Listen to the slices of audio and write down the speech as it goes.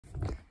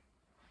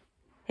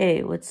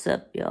Hey, what's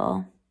up,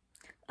 y'all?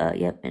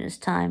 Yep, and it's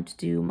time to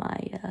do my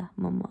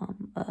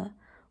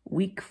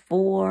week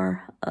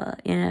 4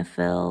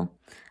 NFL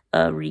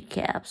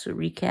recap. So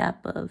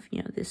recap of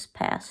this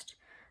past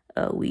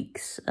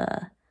week's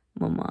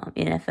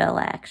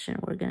NFL action.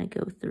 We're gonna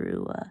go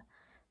through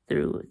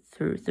and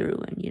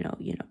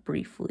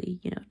briefly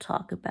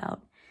talk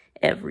about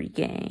every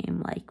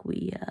game like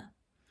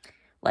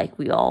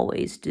we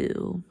always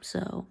do.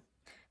 So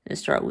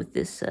let's start with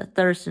this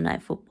Thursday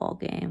night football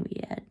game.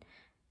 We had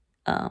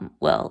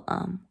well,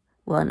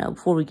 no,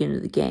 before we get into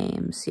the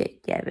games, yeah,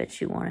 I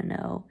bet you want to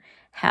know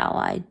how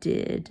I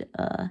did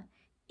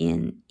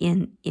in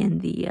the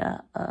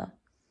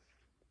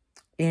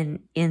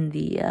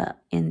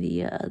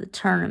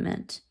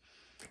tournament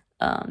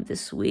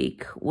this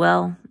week.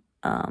 Well,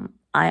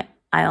 I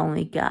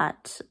only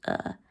got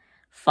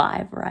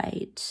 5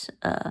 right.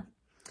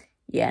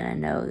 Yeah, and I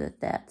know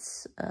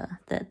that's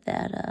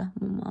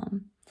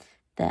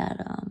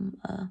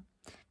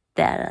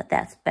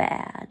that's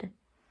bad.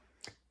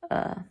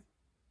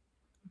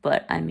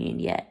 But I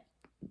mean, yeah.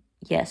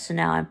 So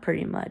now I'm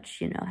pretty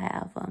much,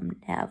 have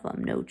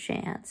no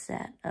chance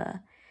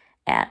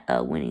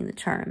at winning the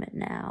tournament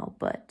now.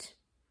 But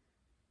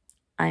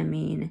I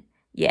mean,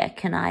 yeah,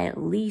 can I at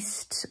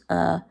least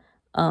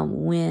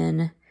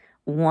win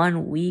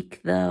 1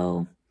 week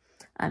though?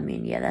 I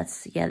mean, yeah,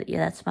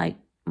 that's my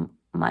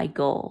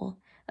goal.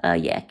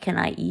 Yeah, can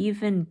I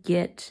even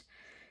get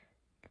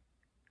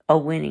a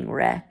winning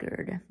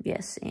record?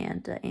 Yes,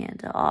 and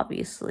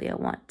obviously I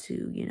want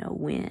to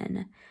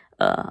win,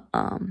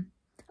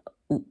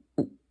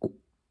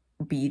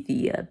 be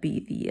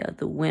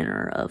the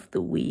winner of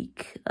the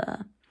week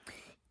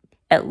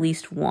at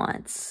least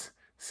once.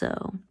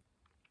 So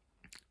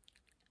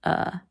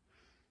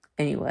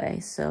anyway,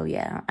 so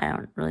yeah, I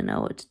don't really know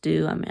what to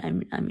do. I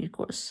mean, of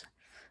course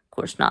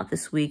not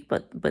this week,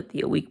 but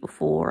the week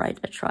before I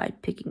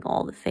tried picking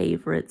all the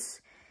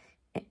favorites,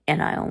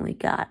 and I only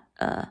got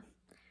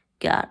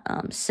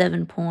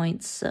 7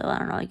 points. So I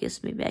don't know. I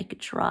guess maybe I could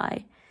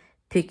try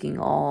picking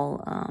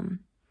all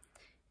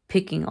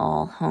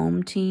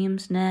home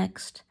teams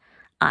next.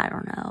 I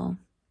don't know.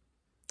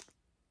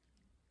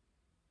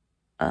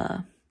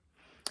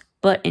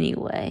 But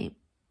anyway,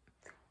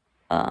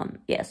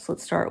 yes,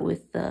 let's start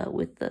with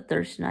the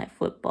Thursday night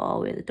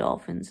football. We had the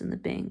Dolphins and the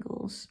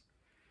Bengals.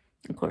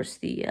 Of course,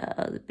 the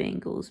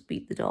Bengals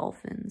beat the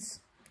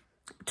Dolphins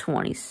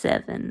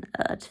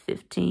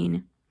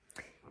 27-15.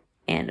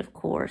 And of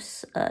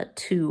course,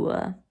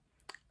 Tua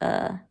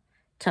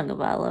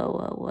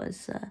Tagovailoa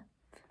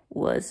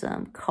was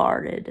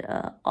carted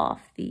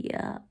off the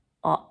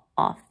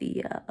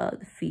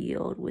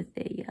field with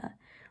a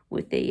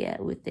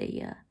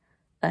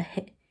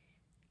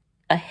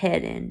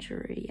head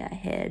injury, a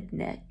head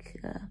neck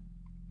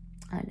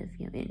kind of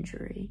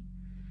injury.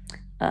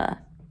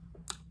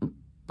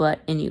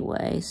 But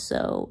anyway,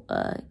 so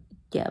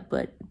yeah,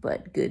 but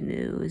good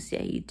news.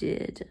 Yeah, he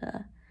did.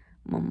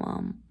 My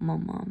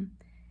mom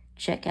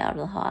check out of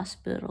the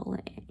hospital,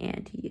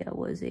 and he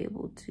was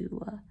able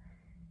to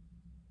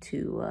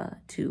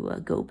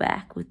go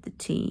back with the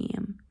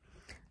team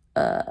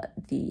the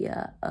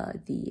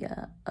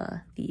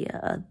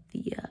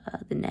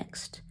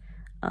next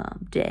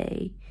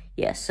day.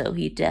 Yeah, so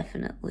he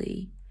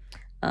definitely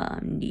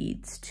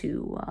needs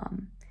to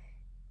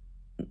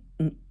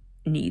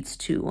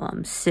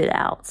sit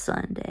out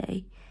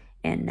Sunday.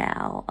 And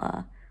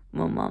now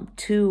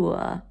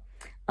Tua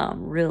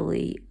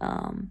really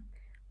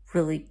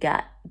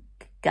got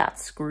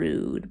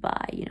screwed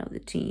by the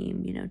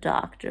team,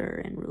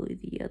 doctor, and really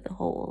the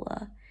whole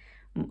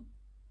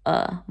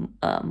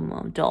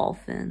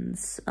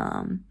Dolphins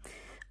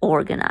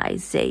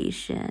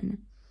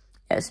organization.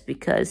 That's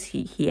because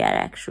he had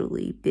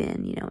actually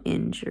been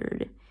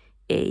injured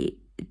the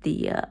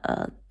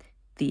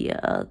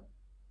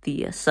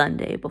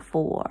Sunday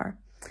before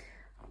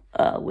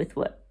with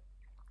what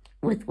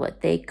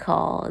they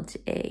called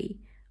a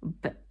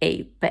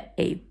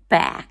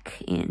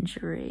back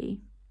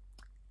injury.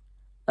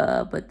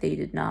 But they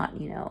did not,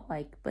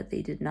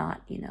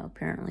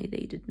 apparently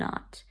they did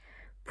not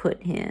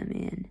put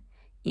him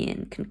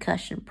in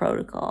concussion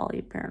protocol. He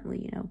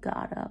apparently,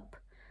 got up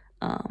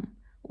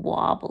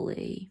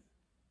wobbly.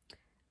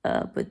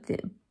 But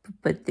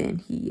then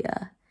he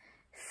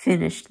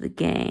finished the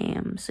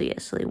game. So yeah,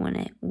 so they went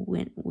ahead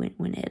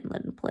and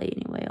let him play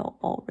anyway,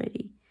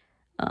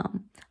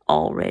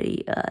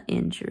 already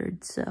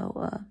injured.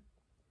 So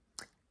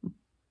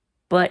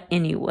but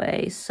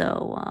anyway,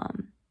 so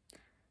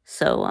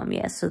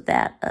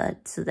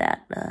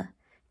that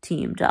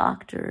team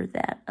doctor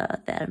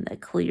that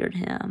cleared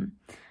him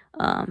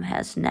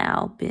has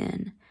now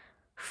been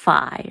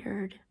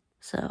fired.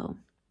 So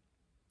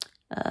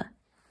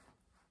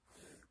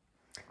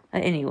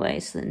anyway,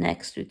 so the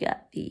next we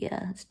got the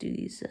let's do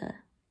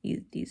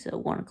these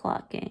 1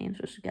 o'clock games.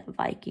 First we got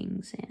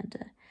Vikings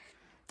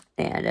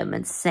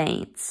and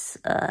Saints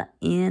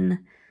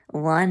in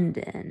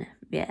London.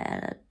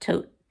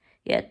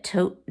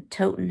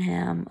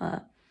 Tottenham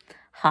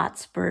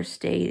Hotspur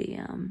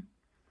Stadium.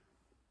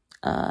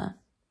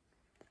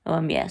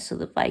 Yeah, so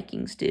the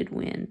Vikings did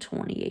win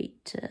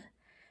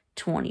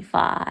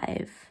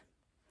 28-25.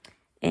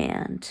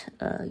 And,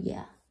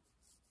 yeah.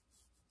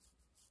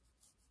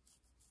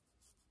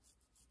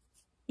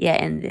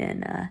 Yeah, and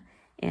then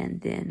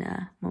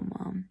my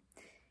mom,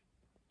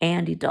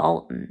 Andy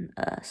Dalton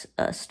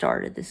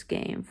started this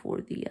game for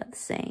the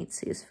Saints.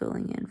 He is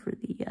filling in for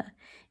the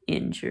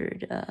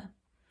injured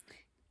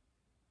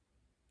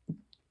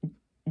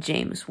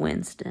Jameis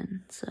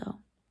Winston. So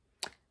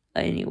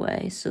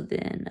anyway, so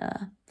then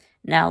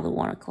now the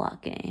 1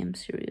 o'clock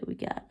games. Here we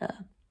got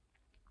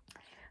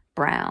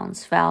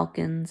Browns,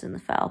 Falcons, and the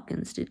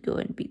Falcons did go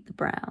ahead and beat the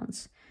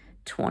Browns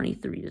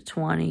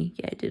 23-20.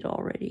 Yeah, I did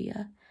already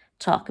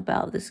talk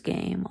about this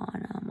game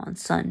on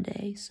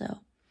Sunday.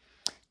 So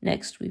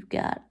next we've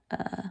got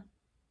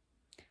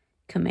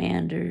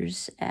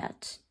Commanders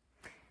at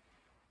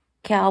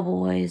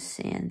Cowboys,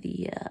 and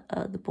the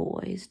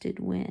boys did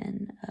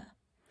win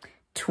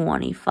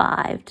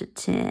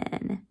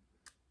 25-10.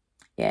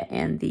 Yeah,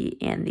 and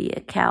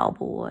the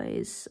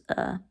Cowboys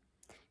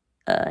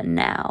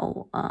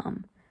now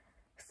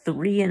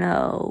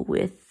 3-0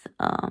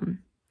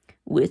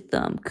 with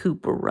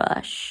Cooper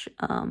Rush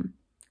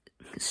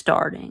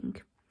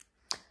starting.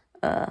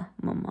 My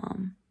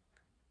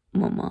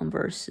mom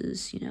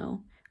versus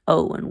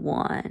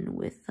 0-1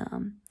 with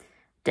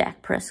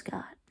Dak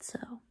Prescott.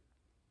 So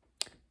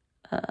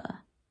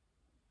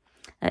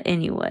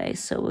anyway,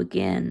 so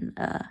again,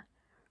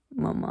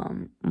 my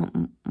mom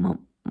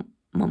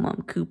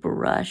Cooper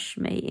Rush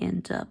may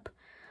end up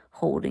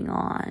holding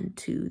on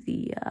to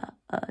the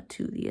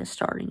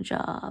starting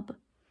job,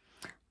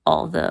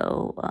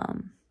 although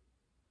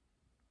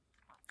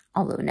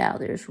now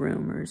there's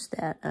rumors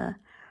that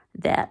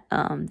Dak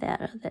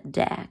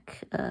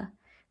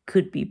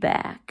could be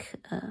back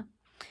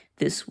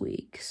this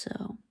week,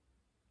 so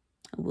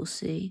we'll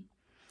see.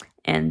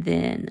 And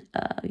then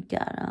we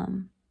got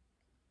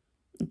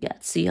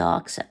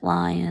Seahawks at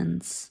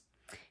Lions,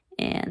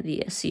 and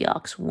the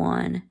Seahawks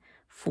won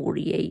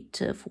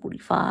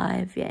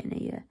 48-45. Yeah, in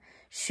a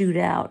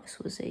shootout. This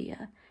was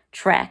a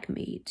track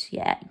meet.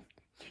 Yeah,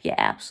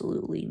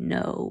 absolutely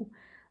no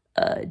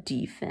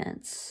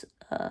defense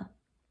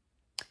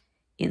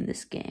in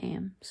this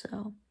game.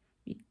 So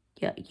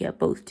yeah,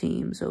 both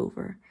teams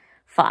over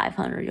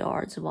 500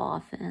 yards of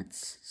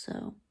offense.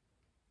 So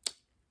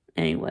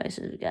anyway,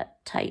 so we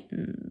got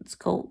Titans,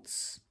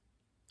 Colts.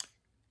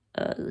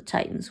 The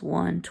Titans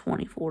won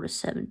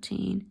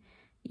 24-17.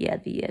 Yeah,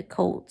 the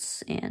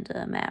Colts and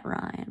Matt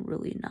Ryan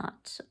really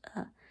not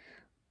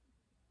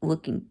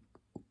looking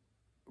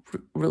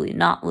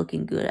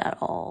good at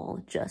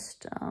all.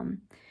 Just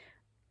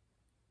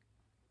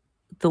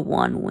the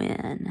one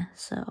win.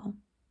 So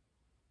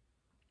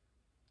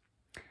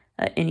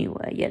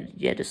anyway,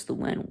 yeah, just the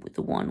one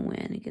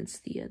win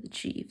against the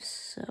Chiefs.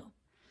 So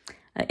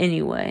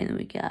anyway, and then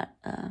we got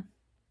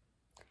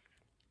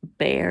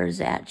Bears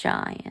at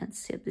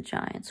Giants. Yep, the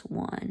Giants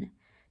won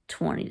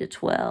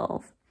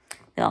 20-12.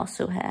 They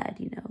also had,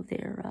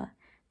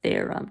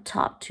 their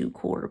top 2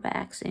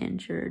 quarterbacks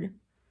injured.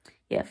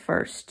 Yeah,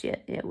 first,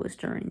 it was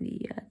during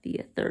the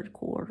third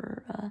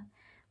quarter.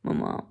 My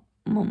mom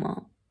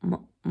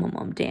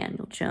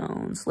Daniel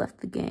Jones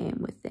left the game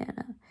with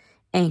an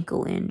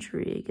ankle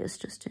injury, I guess,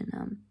 just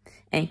an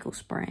ankle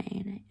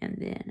sprain, and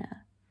then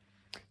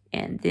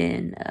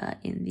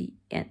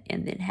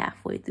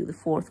halfway through the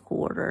fourth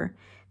quarter,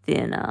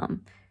 then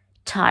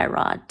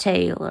Tyrod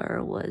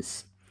Taylor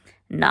was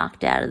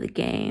knocked out of the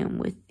game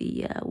with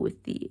the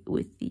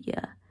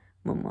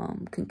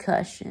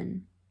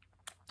concussion.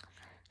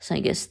 So I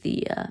guess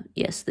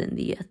then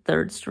the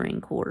third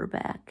string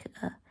quarterback,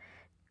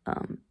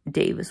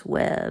 Davis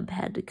Webb,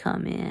 had to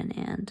come in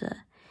and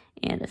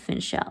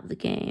finish out the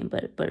game,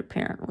 but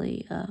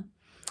apparently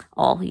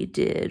all he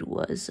did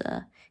was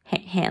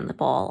hand the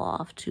ball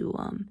off to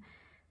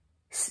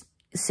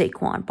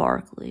Saquon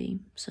Barkley.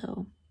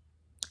 So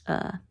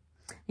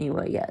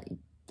anyway, yeah.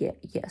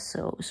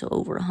 So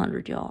over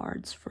 100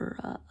 yards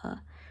for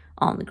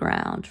on the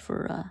ground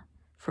for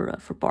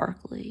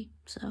Barkley.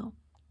 So,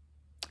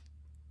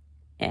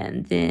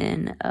 and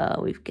then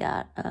we've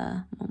got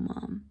my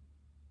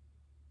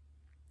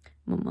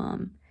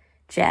mom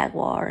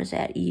Jaguars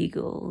at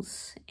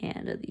Eagles,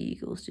 and the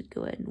Eagles did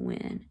go ahead and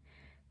win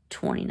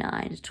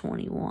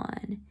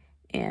 29-21,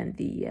 and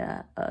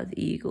the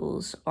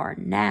Eagles are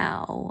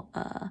now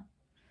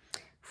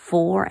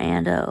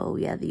 4-0.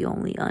 Yeah, the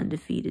only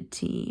undefeated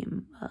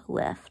team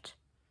left.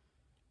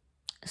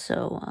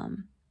 So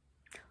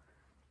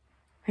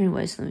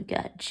anyways, then we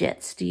got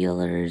Jets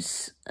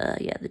Steelers.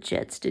 Yeah, the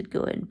Jets did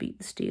go ahead and beat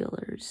the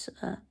Steelers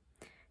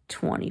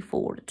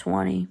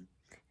 24-20.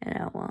 And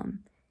now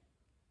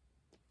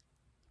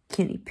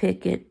Kenny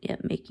Pickett,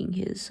 making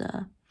his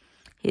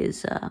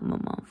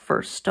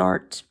first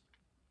start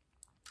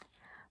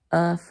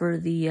for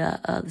the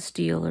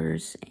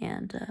Steelers,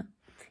 and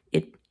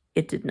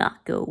it did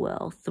not go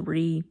well.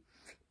 3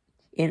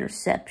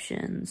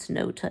 interceptions,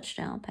 no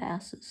touchdown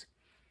passes.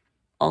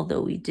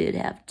 Although he did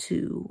have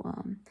 2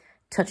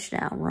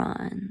 touchdown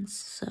runs.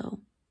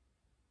 So,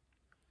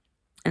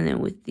 And then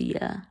with the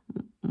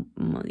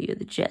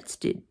Jets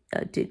did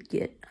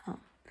get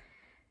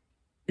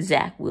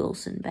Zach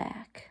Wilson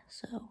back.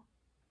 So,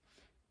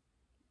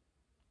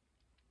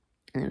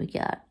 and then we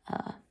got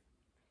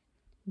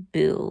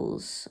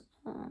Bills.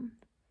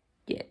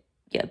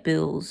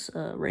 Bills,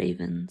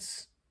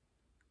 Ravens.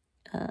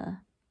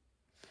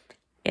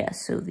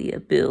 So the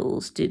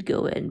Bills did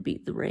go ahead and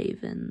beat the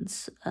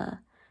Ravens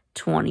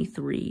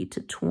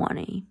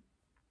 23-20.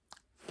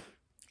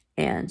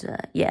 And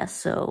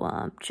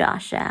so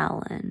Josh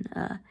Allen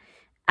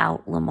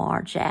out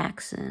Lamar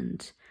Jackson.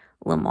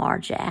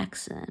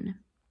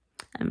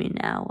 I mean,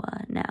 now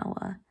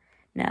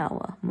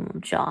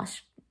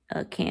Josh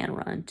can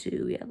run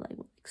too. He had like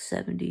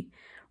 70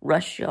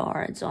 rush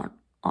yards on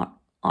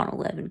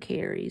 11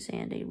 carries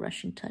and a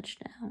rushing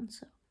touchdown.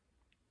 So,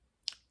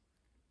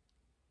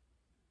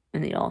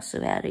 and they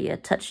also had a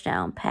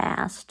touchdown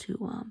pass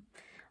to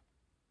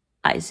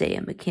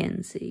Isaiah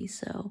McKenzie.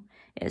 So,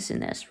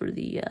 and that's for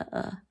the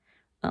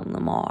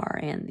Lamar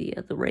and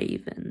the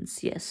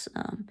Ravens. Yes,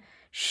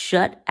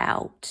 shut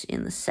out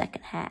in the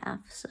second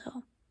half.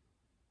 So,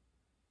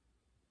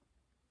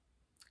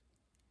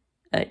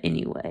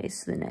 anyway,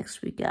 so the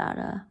next we got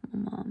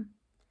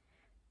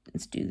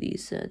let's do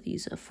these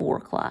 4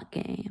 o'clock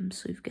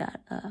games. We've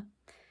got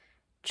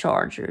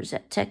Chargers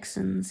at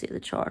Texans. Yeah, the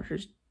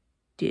Chargers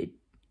did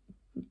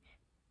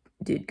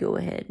go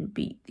ahead and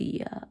beat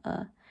the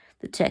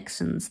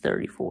Texans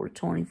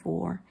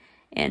 34-24,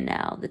 and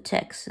now the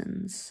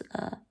Texans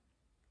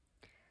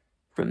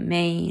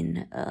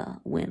remain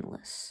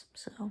winless.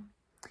 So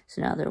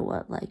now they're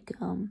what, like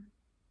 0-3.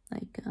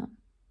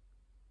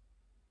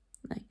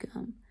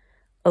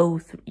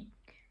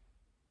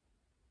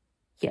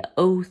 Yeah,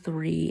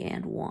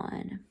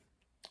 0-3-1.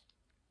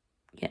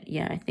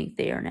 Yeah, I think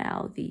they are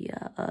now the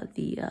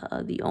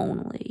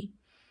only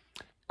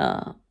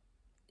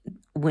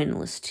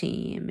winless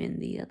team in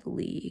the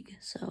league.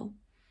 So,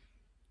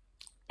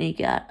 and you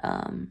got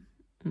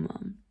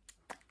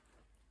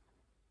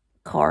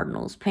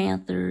Cardinals,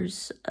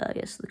 Panthers.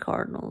 Yes, the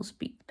Cardinals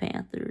beat the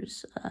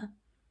Panthers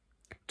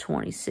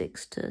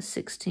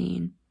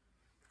 26-16.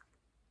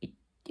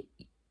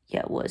 Yeah,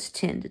 it was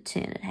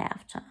 10-10 at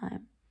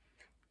halftime.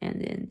 And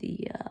then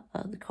the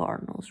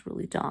Cardinals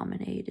really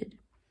dominated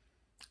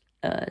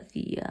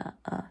the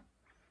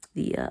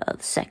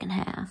second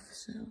half.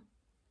 So,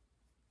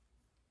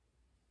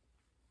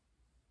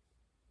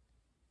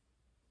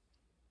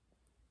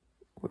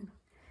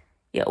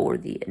 it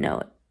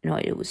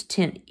was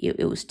 10.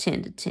 It was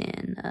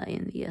 10-10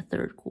 in the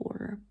third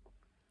quarter,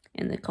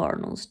 and the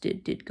Cardinals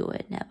did go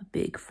ahead and have a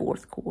big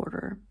fourth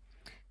quarter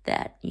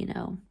that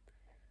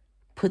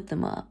put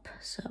them up.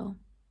 So,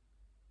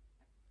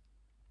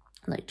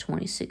 like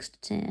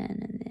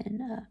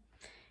 26-10,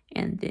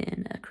 and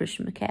then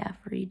Christian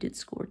McCaffrey did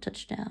score a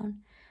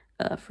touchdown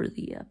for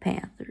the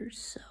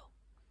Panthers. So,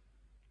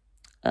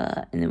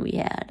 and then we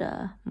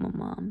had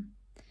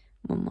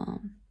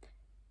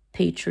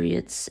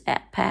Patriots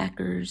at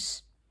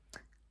Packers,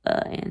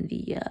 and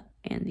the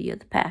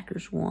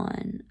Packers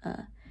won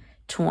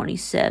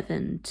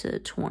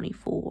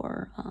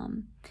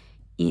 27-24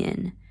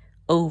 in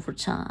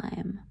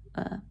overtime.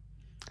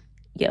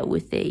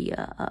 With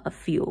a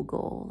field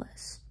goal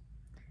as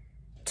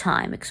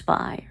time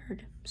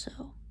expired.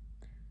 So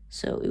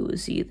it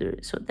was either,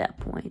 so at that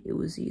point it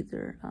was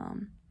either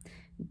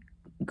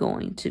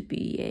going to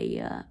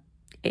be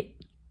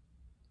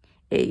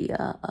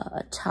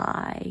a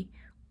tie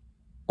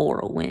or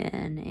a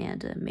win,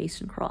 and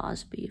Mason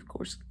Crosby, of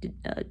course,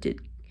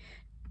 did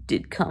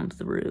come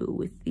through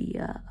with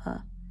the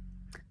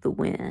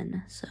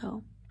win.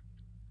 So,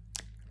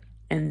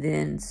 and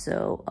then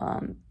so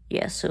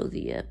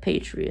the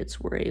Patriots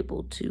were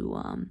able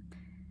to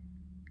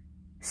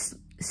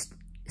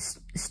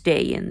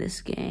stay in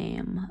this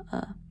game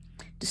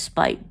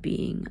despite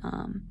being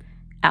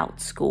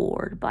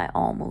outscored by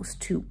almost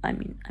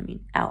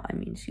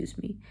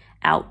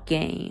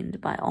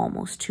outgained by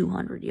almost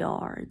 200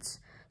 yards.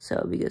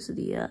 So because of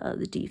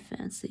the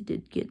defense, they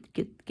did get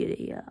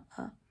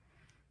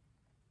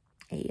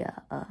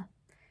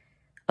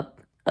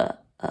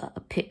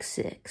a pick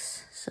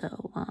six.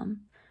 So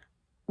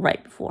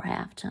right before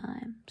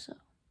halftime. So,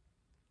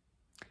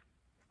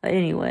 but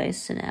anyway,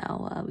 so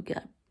now we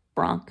got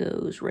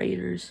Broncos,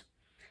 Raiders.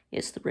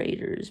 Yes, the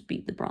Raiders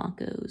beat the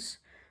Broncos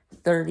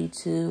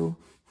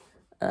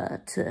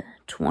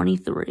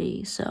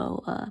 32-23.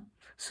 So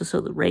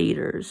the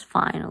Raiders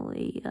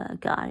finally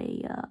got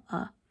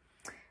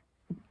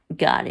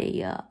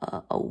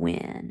a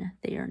win.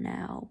 They are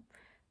now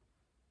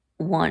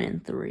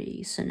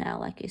 1-3. So now,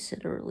 like I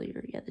said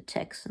earlier, the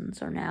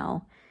Texans are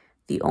now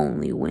the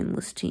only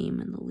winless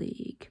team in the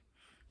league,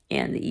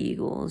 and the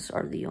Eagles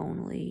are the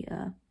only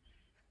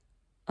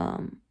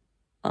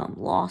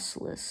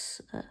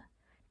lossless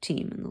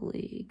team in the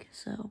league.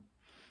 So,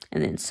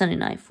 and then Sunday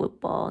Night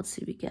Football, let's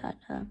see, we got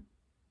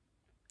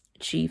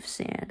Chiefs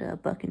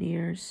and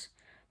Buccaneers,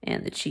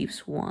 and the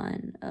Chiefs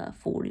won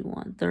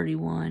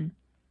 41-31.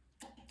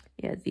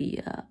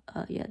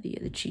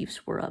 The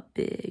Chiefs were up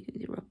big.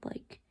 They were up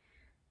like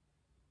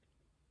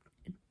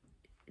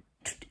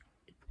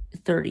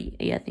 30.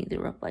 Yeah, I think they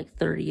were up like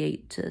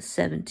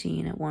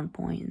 38-17 at one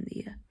point in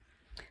the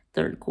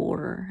third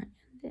quarter,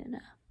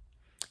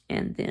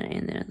 and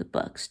then the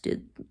Bucks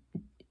did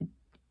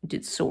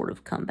sort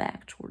of come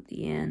back toward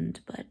the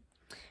end, but it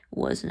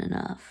wasn't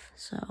enough.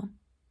 So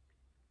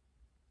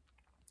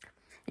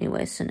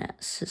anyway, so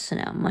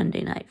now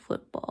Monday Night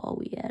Football,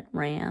 we had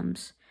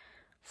Rams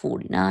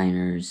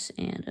 49ers,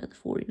 and the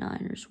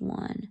 49ers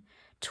won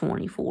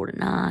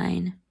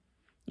 24-9.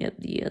 Yep,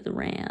 the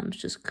Rams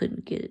just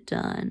couldn't get it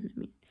done. I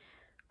mean,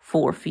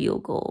 4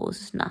 field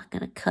goals is not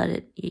going to cut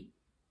it.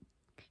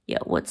 Yeah,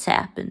 what's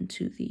happened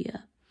to the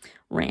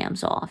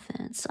Rams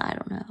offense? I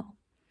don't know.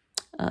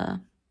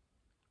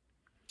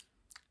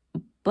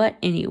 But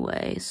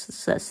anyway,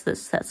 so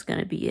that's going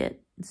to be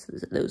it.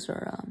 Those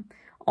are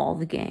all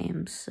the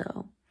games.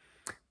 So,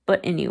 but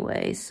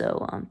anyway,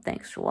 so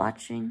thanks for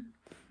watching,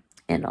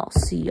 and I'll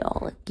see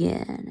y'all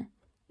again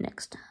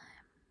next time.